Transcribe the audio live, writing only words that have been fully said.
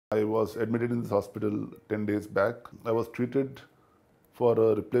I was admitted in this hospital 10 days back. I was treated for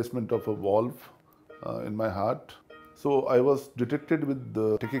a replacement of a valve in my heart. So I was detected with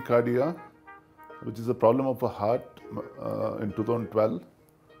the tachycardia, which is a problem of a heart in 2012,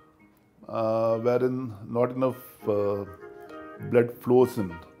 wherein not enough blood flows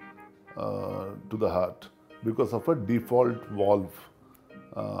in to the heart because of a default valve,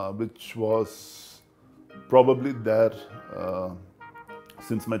 which was probably there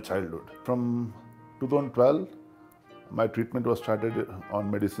since my childhood. From 2012, my treatment was started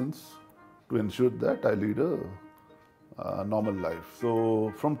on medicines to ensure that I lead a normal life.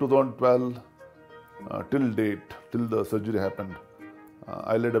 So from 2012 till date, till the surgery happened,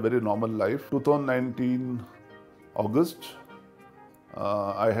 I led a very normal life. 2019 August,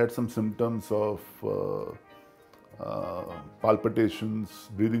 I had some symptoms of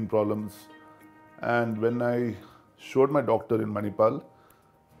palpitations, breathing problems, and when I showed my doctor in Manipal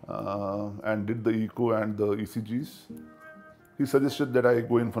and did the echo and the ECGs, he suggested that I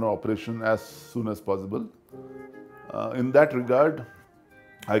go in for an operation as soon as possible. In that regard,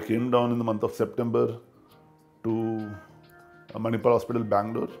 I came down in the month of September to Manipal Hospital,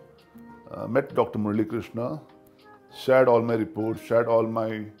 Bangalore, met Dr. Murali Krishna, shared all my reports, shared all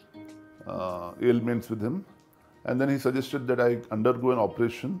my ailments with him, and then he suggested that I undergo an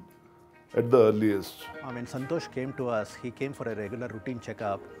operation at the earliest. When Santosh came to us, he came for a regular routine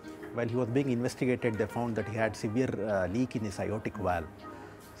checkup. While he was being investigated, they found that he had severe leak in his aortic valve.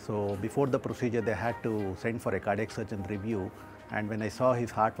 So before the procedure, they had to send for a cardiac surgeon review. And when I saw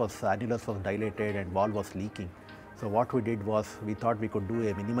his heart was, annulus was dilated and valve was leaking. So what we did was, we thought we could do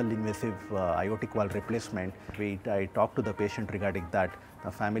a minimal invasive aortic valve replacement. I talked to the patient regarding that. The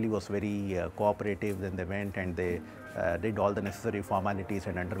family was very cooperative. Then they went and they did all the necessary formalities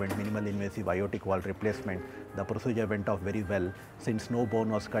and underwent minimal invasive aortic valve replacement. The procedure went off very well. Since no bone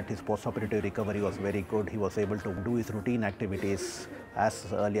was cut, his postoperative recovery was very good. He was able to do his routine activities as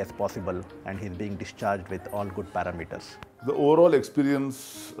early as possible, and he's being discharged with all good parameters. The overall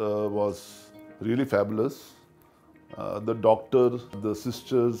experience was really fabulous. The doctor, the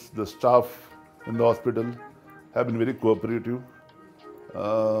sisters, the staff in the hospital have been very cooperative.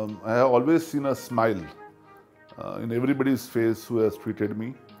 I have always seen a smile in everybody's face who has treated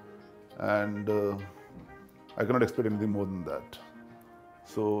me, and I cannot expect anything more than that.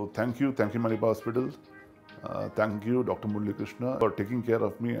 So thank you Manipal Hospital. Thank you Dr. Murali Krishna for taking care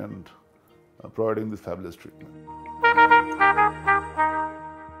of me and providing this fabulous treatment.